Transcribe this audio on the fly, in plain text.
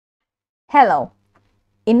Hello,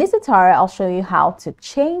 in this tutorial I'll show you how to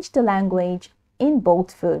change the language in Bolt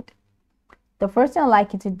Food. The first thing I'd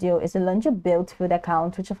like you to do is to launch a Bolt Food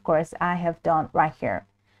account, which of course I have done right here.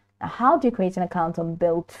 Now, how do you create an account on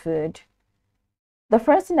Bolt Food? The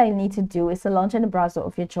first thing that you need to do is to launch in the browser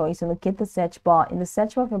of your choice and locate the search bar. In the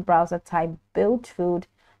search bar of your browser, type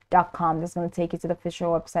boltfood.com. That's going to take you to the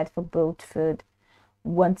official website for Bolt Food.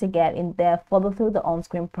 Once you get in there, follow through the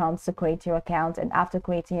on-screen prompts to create your account, and after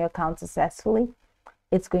creating your account successfully,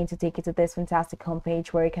 it's going to take you to this fantastic homepage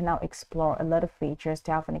where you can now explore a lot of features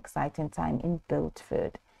to have an exciting time in Bolt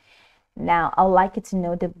Food. Now, I'd like you to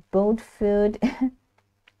know that Bolt Food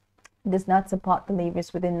does not support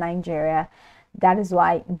deliveries within Nigeria. That is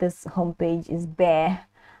why this homepage is bare.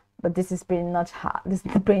 But this is pretty not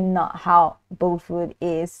how Bolt Food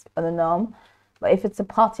is on the norm. But if it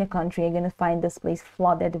supports your country, you're going to find this place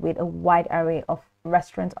flooded with a wide array of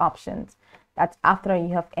restaurant options. That's after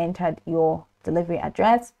you have entered your delivery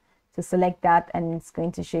address. To select that, and it's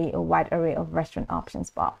going to show you a wide array of restaurant options.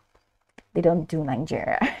 But they don't do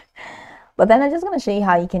Nigeria. But then I'm just going to show you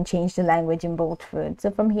how you can change the language in Bolt Food. So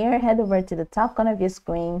from here, head over to the top corner of your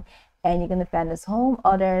screen, and you're going to find this Home,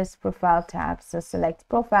 Others, Profile tab. So select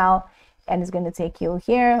Profile, and it's going to take you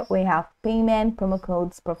here. We have payment, promo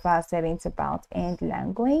codes, profile settings, about, and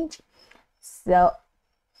language. So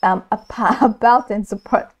about and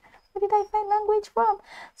support. Where did I find language from?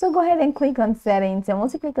 So go ahead and click on settings, and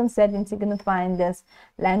once you click on settings, you're going to find this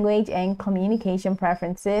language and communication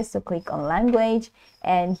preferences. So click on language,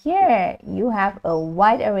 and here you have a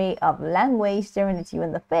wide array of language staring at you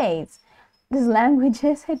in the face. These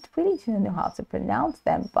languages, I really don't know how to pronounce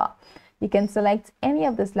them, but you can select any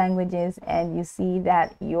of these languages, and you see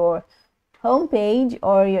that your homepage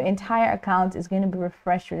or your entire account is going to be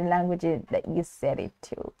refreshed with the languages that you set it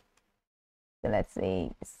to. So let's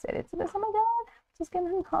see, set it to this. Oh my god, just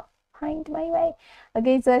gonna find my way.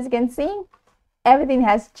 Okay, so as you can see, everything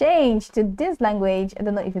has changed to this language. I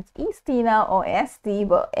don't know if it's EST now or ST,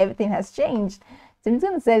 but everything has changed. So I'm just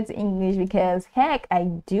going to set it to English because, heck, I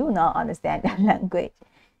do not understand that language.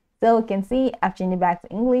 So you can see I've changed it back to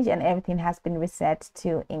English, and everything has been reset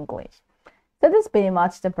to English. So this is pretty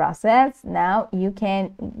much the process. Now you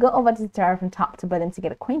can go over to the tutorial from top to bottom to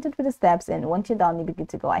get acquainted with the steps, and once you're done, you'll be good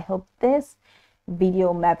to go. I hope this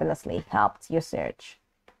video marvelously helped your search.